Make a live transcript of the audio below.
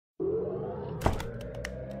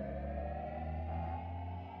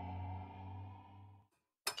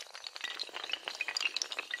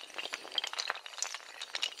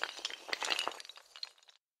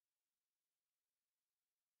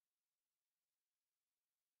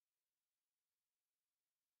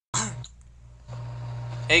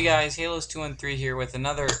Hey guys, haloz213 here with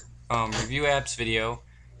another review apps video,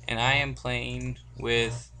 and I am playing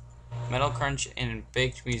with Metal Crunch and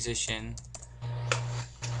Baked Musician.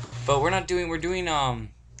 But we're doing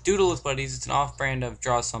Doodle with Buddies. It's an off-brand of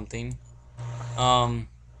Draw Something. Um,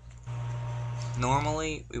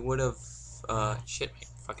 normally we would have shit, my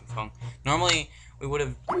fucking phone. Normally we would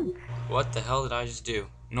have. What the hell did I just do?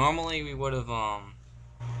 Normally we would have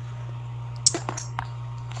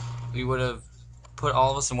put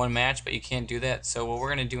all of us in one match, but you can't do that. So what we're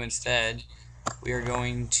gonna do instead, we are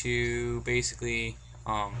going to basically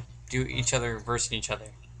do each other versus each other.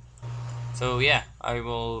 So yeah, I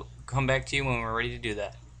will come back to you when we're ready to do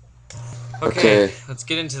that. Okay, Okay, let's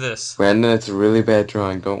get into this. Brandon, it's a really bad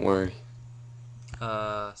drawing. Don't worry.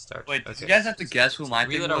 Start. Wait, did you Okay. guys have to guess who my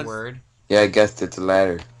thing Three-letter was? word. Yeah, I guessed it's a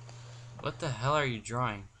ladder. What the hell are you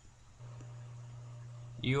drawing?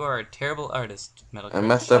 You are a terrible artist, Metal I Crunch.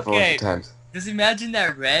 messed up a bunch of Okay, times. just imagine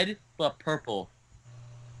that red but purple.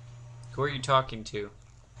 Who are you talking to?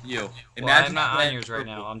 You. Well, Imagine I'm not red, on yours right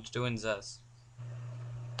purple. now. I'm doing Zess.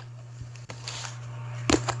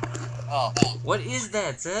 Oh, What is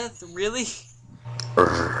that, Zeth? Really?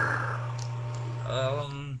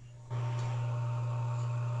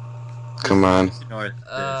 Come on. ignore this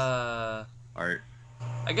art.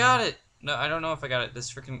 I got it. No, I don't know if I got it.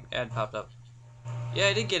 This freaking ad popped up. Yeah,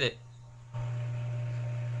 I did get it.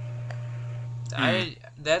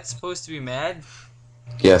 That's supposed to be mad?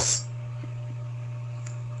 Yes.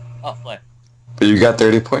 Oh, play. But you got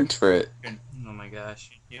 30 points for it. Oh my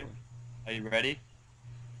gosh. Are you ready?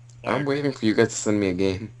 I'm waiting for you guys to send me a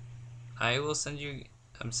game. I will send you.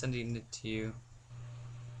 I'm sending it to you.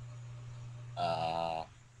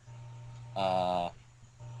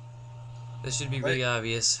 This should be really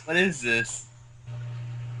obvious. What is this?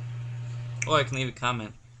 Oh, I can leave a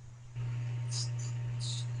comment.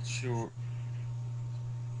 Sure.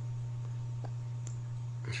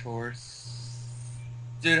 Chores.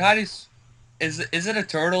 Dude, how do you... Is it a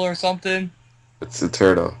turtle or something? It's a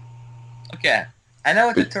turtle. Okay. I know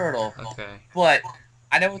it's a turtle. Okay. But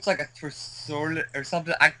I know it's like a tresor or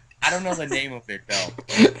something. I don't know the name of it though.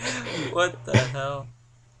 What the hell?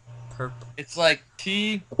 Purple. It's like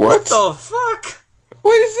T. What? The fuck?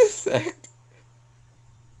 What is this thing?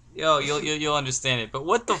 Yo, you'll understand it. But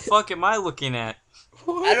what the fuck am I looking at?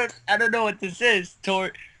 What? I don't know what this is.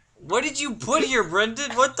 What did you put here,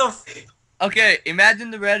 Brendan? What the? Okay,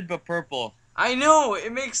 imagine the red but purple. I know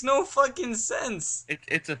it makes no fucking sense.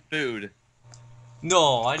 It's a food.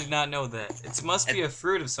 No, I did not know that. It must be a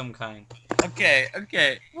fruit of some kind. Okay.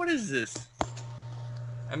 What is this?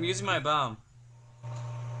 I'm using my bomb.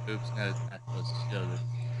 Oops, no, it's not supposed to show this.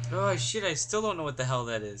 Oh shit, I still don't know what the hell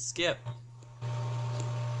that is. Skip.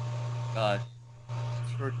 God.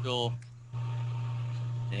 Turtle.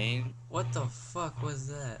 Name? What the fuck was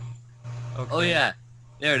that? Okay. Oh yeah,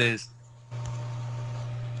 there it is.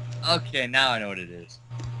 Okay, now I know what it is.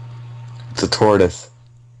 It's a tortoise.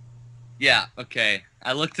 Yeah, okay.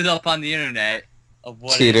 I looked it up on the internet of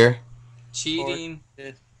what Cheater. Cheating.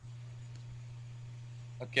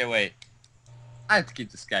 Okay, wait. I have to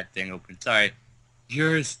keep the Skype thing open. Sorry.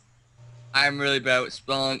 Yours. I'm really bad with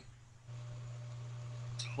spelling.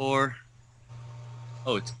 Tor.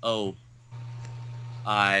 Oh, it's O-I-S-E.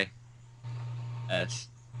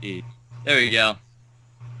 There we go.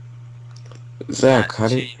 Zach, Not how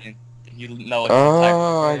do you... cheating. You know what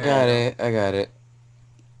Oh, I got it.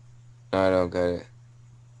 No, I don't got it.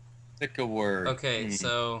 Pick a word. Okay,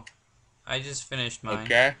 so I just finished mine.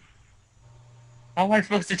 Okay. How am I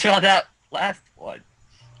supposed to draw that last one?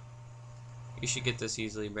 You should get this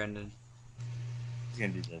easily, Brendan. He's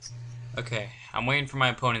gonna do this. Okay, I'm waiting for my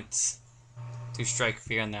opponents to strike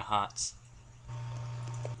fear in their hearts.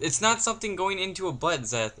 It's not something going into a butt,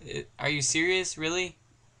 Zeth. Are you serious? Really?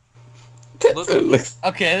 Look.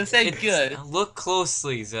 Okay, this ain't good. Look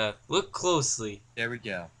closely, Zeth. Look closely. There we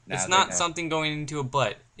go. Now It's they not know. something going into a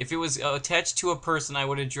butt. If it was attached to a person, I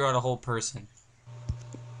would have drawn a whole person.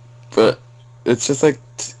 But it's just like...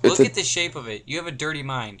 Look at the shape of it. You have a dirty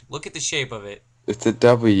mind. Look at the shape of it. It's a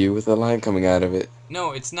W with a line coming out of it.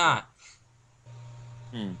 No, it's not.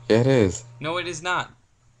 Yeah, it is. No, it is not.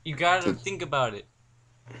 You gotta think about it.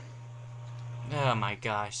 Oh my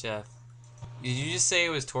gosh, Seth. Did you just say it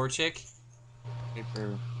was Torchic?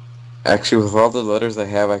 Paper. Actually, with all the letters I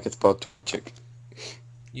have, I could spell chick.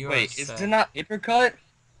 You are Wait, is sad. it not paper cut?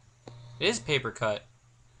 It is paper cut.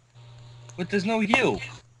 But there's no U.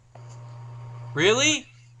 Really?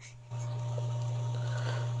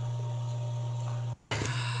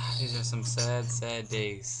 These are some sad, sad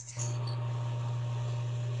days.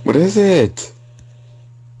 What is it?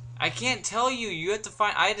 I can't tell you. You have to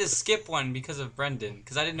find. I had to skip one because of Brendan,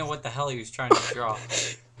 because I didn't know what the hell he was trying to draw.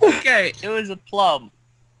 Okay, it was a plum.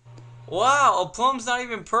 Wow, a plum's not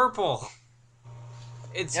even purple.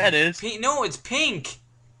 It's Yeah, it is. pink. No, it's pink.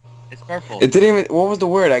 It's purple. It didn't even. What was the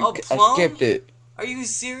word? A I plum? skipped it. Are you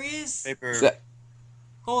serious? Paper.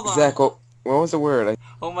 Hold on. Zach, what was the word?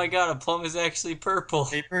 Oh my god, a plum is actually purple.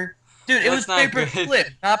 Paper. Dude, it That's was not paper good. clip,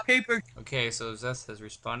 not paper. Okay, so Zeth has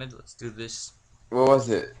responded. Let's do this. What was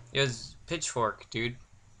it? It was pitchfork, dude.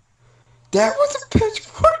 That was a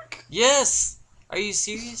pitchfork. Yes. Are you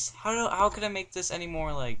serious? How could I make this any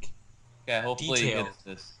more like? Okay, hopefully he Detail. gets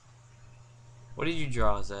this. What did you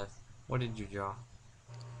draw, Zeth? What did you draw?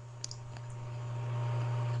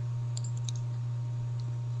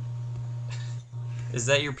 Is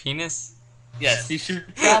that your penis? Yes, he should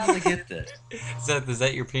probably get this. Zeth, is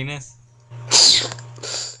that your penis?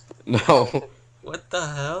 No. What the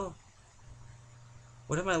hell?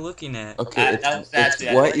 What am I looking at? Okay, it's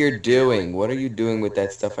what you're doing. What are you doing with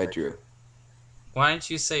that stuff I drew? Why don't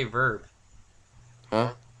you say verb?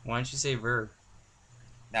 Huh? Why don't you say verb?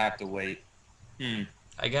 Now I have to wait.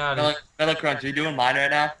 I got it. Metal Crunch, are you doing mine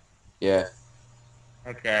right now? Yeah.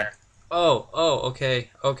 Okay. Oh,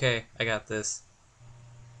 okay, I got this.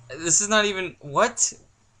 This is not even... What?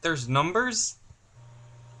 There's numbers?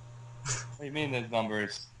 What do you mean there's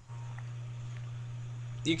numbers?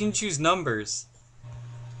 You can choose numbers.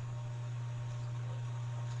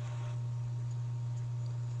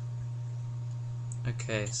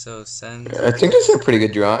 Okay, so send... I think this is a pretty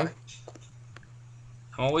good drawing.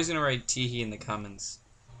 I'm always gonna write teehee in the comments.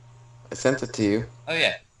 I sent it to you. Oh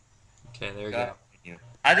yeah. Okay, there we go.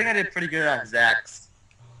 I think I did pretty good on Zach's.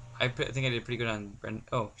 I think I did pretty good on Brendan.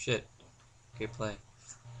 Oh, shit. Okay, play.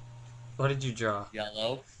 What did you draw?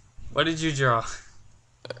 Yellow. What did you draw?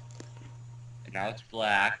 And now it's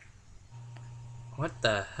black. What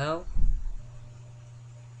the hell?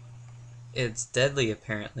 It's deadly,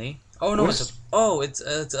 apparently. Oh, no, it's a... Oh, it's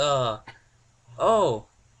Oh.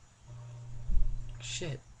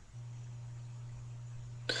 Shit.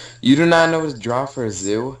 You do not know what to draw for a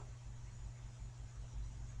zoo?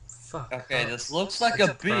 Fuck. Okay, Oh, this looks like it's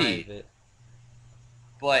a bee, private.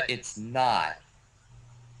 but it's not.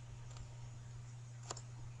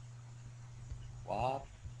 What?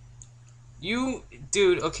 You...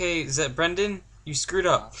 Dude, okay, is that Brendan? You screwed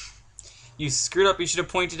up. You screwed up. You should have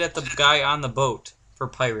pointed at the guy on the boat for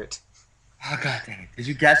pirate. Oh god dang it. Did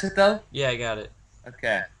you guess it though? Yeah, I got it.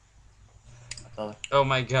 Okay. Oh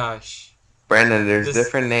my gosh. Brandon, there's This-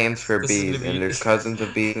 different names for this is bees, gonna be- and there's cousins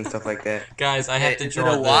of bees and stuff like that. Guys, I have to Is it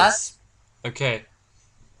draw a this. wasp? Okay.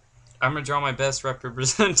 I'm gonna draw my best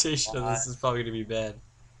representation of this. Is probably gonna be bad.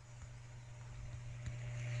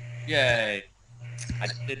 Yay. I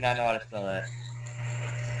did not know how to spell that.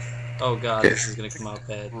 Oh god, this is gonna come out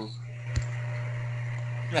bad.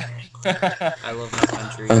 I love my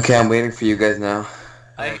country. Okay, I'm waiting for you guys now.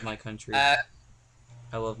 I love my country. I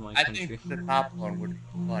I love my I country. think the top one would be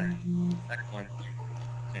funny. Second one.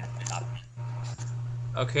 Top.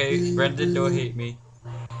 Okay, Brendan, don't hate me.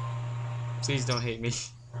 Please don't hate me.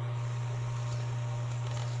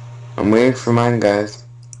 I'm waiting for mine, guys.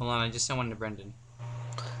 Hold on, I just sent one to Brendan.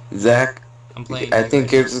 Zach, I'm playing. I you think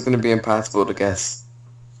guys. yours is going to be impossible to guess.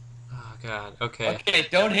 Oh god. Okay. Okay,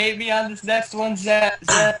 don't hate me on this next one, Zach,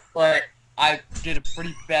 but I did a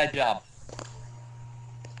pretty bad job.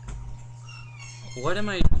 What am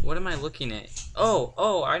I looking at?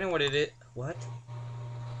 Oh, I know what it is. What?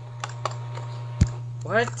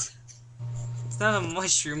 What? It's not a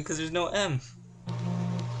mushroom because there's no M.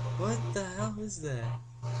 What the hell is that?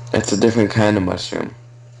 That's a different kind of mushroom.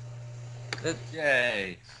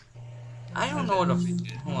 Yay. I don't know what a...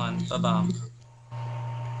 Hold on. Ba-bam.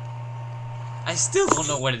 I still don't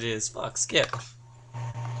know what it is. Fuck, skip.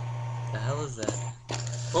 The hell is that?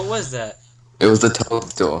 What was that? It was the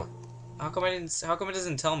toadstool. How come it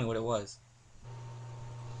doesn't tell me what it was?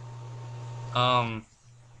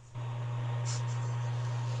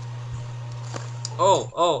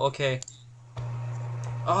 Oh, okay.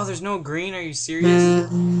 Oh, there's no green. Are you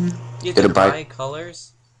serious? You have Get to a bite. buy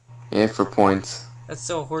colors? Yeah, for points. That's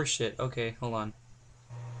so horseshit. Okay, hold on.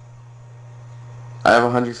 I have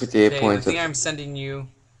 158 Okay, the points. thing I'm sending you,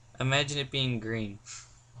 imagine it being green.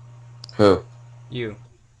 Who? You.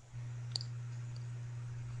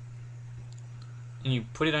 And you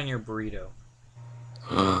put it on your burrito.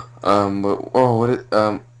 I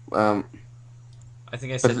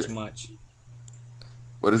think I said too much.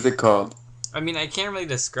 What is it called? I mean, I can't really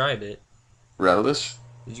describe it. Relish?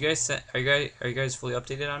 Did you guys send, are you guys fully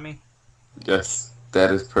updated on me? Yes,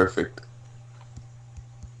 that is perfect.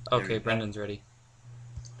 Okay, Brendan's ready.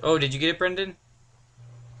 Oh, did you get it, Brendan?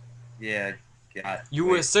 Yeah, got it. Wait.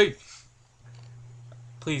 USA.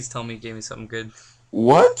 Please tell me you gave me something good.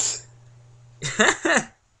 What?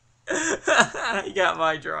 You got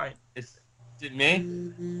my drawing. Is it me?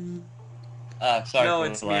 Sorry No, for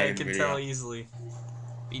it's the me. I lag in the can tell video. easily.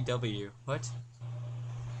 BW. What?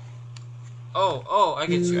 Oh, I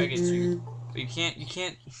get you. I get you. But you can't. You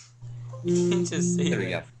can't just say There we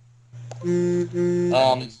that.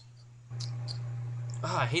 go.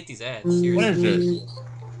 I hate these ads. What is Seriously. this?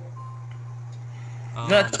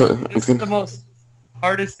 That So this is the most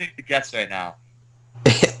hardest thing to guess right now.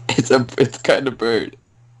 it's kind of bird.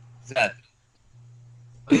 Zeth,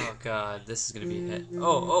 Oh god, this is gonna be a hit.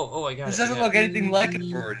 Oh, I got this it. I doesn't got look anything like a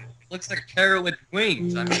bird. It looks like a carrot with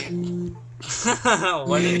wings. I mean, it.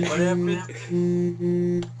 What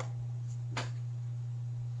happened?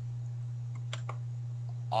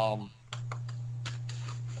 um,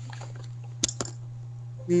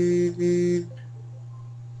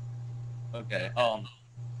 okay,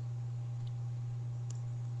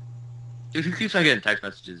 dude, who keeps on getting text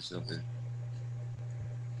messages or something?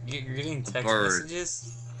 You're getting text Bird.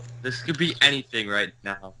 messages? This could be anything right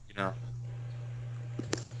now, you know.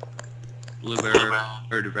 Bluebird,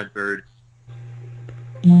 bird, red bird.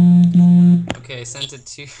 Okay, I sent it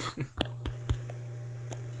to.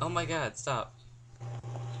 Oh my god, stop.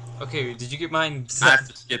 Okay, did you get mine? I have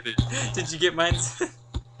to skip it. Did you get mine?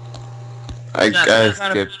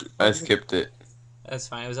 I skipped it. That's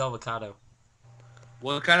fine. It was avocado.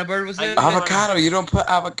 What kind of bird was I it? get it. Avocado. You don't put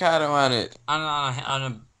avocado on it. On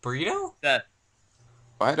a burrito? Seth,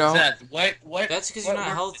 Why don't? Seth, what? That's because what you're not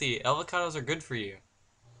word- healthy. Avocados are good for you.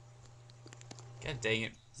 God dang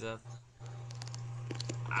it, Zeth.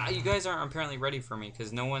 You guys aren't apparently ready for me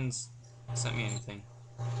because no one's sent me anything.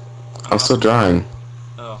 I'm still drawing.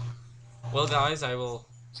 Oh. Well, guys, I will.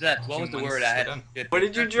 Seth, what was the word I had? to skip What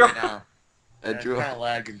did you right draw? now. I drew. Kind of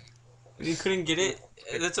lagging. You couldn't get it?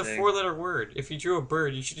 That's a four-letter word. If you drew a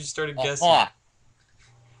bird, you should have started A guessing. hawk.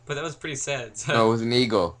 But that was pretty sad. So No, it was an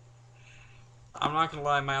eagle. I'm not gonna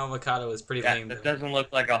lie, my avocado is pretty Yeah, lame. that Though. doesn't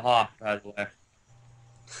look like a hawk, by the way.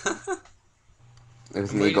 It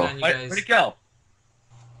was I'm an waiting eagle. on you Where'd guys. it go?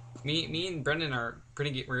 Me and Brendan are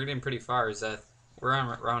we're getting pretty far. Zeth. We're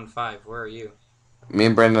on round 5. Where are you? Me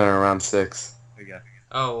and Brendan are around 6. There we go.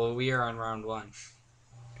 Oh well, we are on round 1.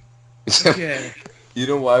 Okay. You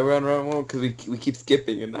know why we're on round 1? Because we keep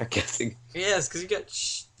skipping and not guessing. Yes, because you got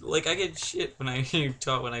like I get shit when I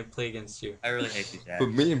when I play against you. I really hate these ads.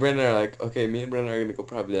 But me and Brendan are like, okay, me and Brendan are gonna go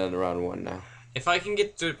probably down to round 1 now. If I can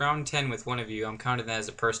get to round 10 with one of you, I'm counting that as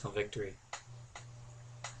a personal victory.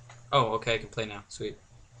 Oh, okay, I can play now. Sweet.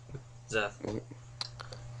 Zeth.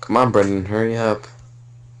 Come on, Brendan, hurry up.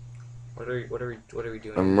 What are we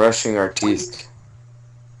doing? I'm rushing artiste.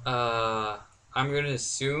 I'm gonna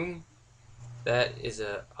assume that is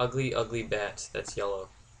a ugly bat that's yellow.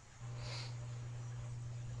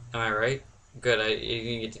 Am I right? Good. You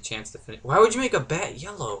didn't get the chance to finish. Why would you make a bat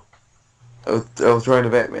yellow? I was drawing a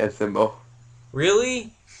Batman symbol.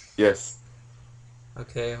 Really? Yes.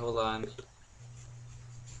 Okay, hold on.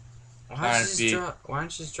 Why Trying don't to you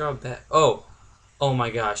just draw a bat? Oh my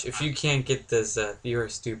gosh! If you can't get this, you are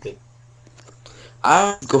stupid.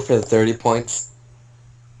 I'll go for the 30 points.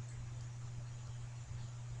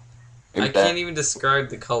 I can't even describe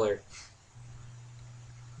the color.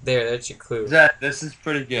 There, that's your clue. Zeth, this is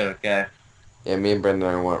pretty good, okay? Yeah, me and Brendan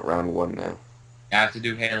are round 1 now. I have to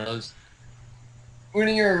do halos.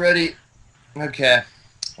 When you're ready. Okay.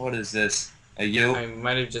 What is this? A U? I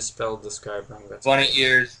might have just spelled describe wrong. That's Bunny okay.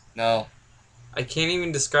 ears? No. I can't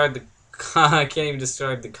even describe the. I can't even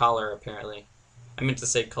describe the collar. Apparently, I meant to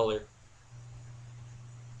say color.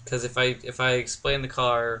 Because if I explain the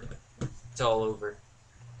color, it's all over.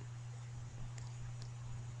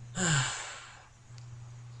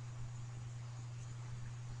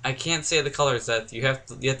 I can't say the color, Seth. You have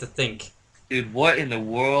to think. Dude, what in the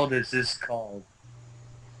world is this called?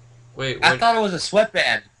 Wait, I what? thought it was a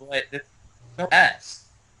sweatband, but there's no S.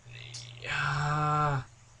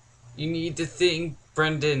 You need to think,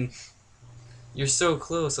 Brendan. You're so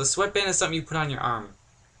close. A sweatband is something you put on your arm.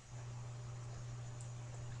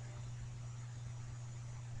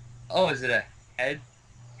 Oh, is it a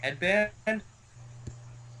headband?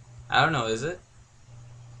 I don't know, is it?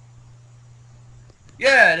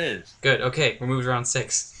 Yeah, it is. Good, okay, we're moving around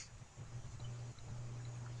 6.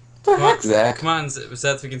 What the heck, Zach? Come on,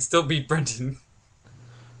 Seth, we can still beat Brendan.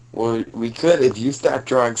 Well, we could if you start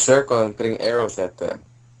drawing circles and putting arrows at them.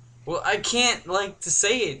 Well, I can't, to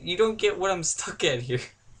say it. You don't get what I'm stuck at here.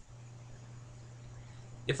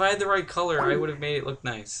 If I had the right color, I would have made it look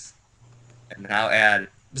nice. And now add.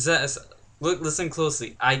 Listen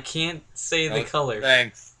closely. I can't say the color.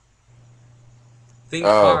 Thanks. Think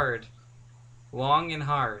Oh. hard. Long and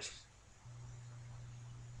hard.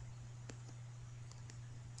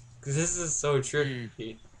 Because this is so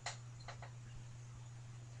tricky.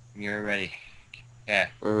 You're ready. Yeah.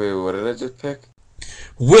 Wait, what did I just pick?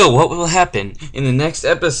 Will, what will happen in the next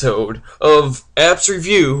episode of Apps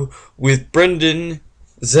Review with Brendan,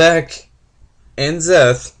 Zach, and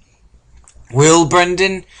Zeth? Will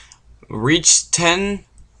Brendan reach 10?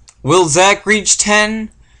 Will Zach reach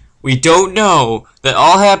 10? We don't know. That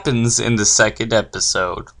all happens in the second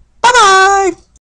episode. Bye-bye!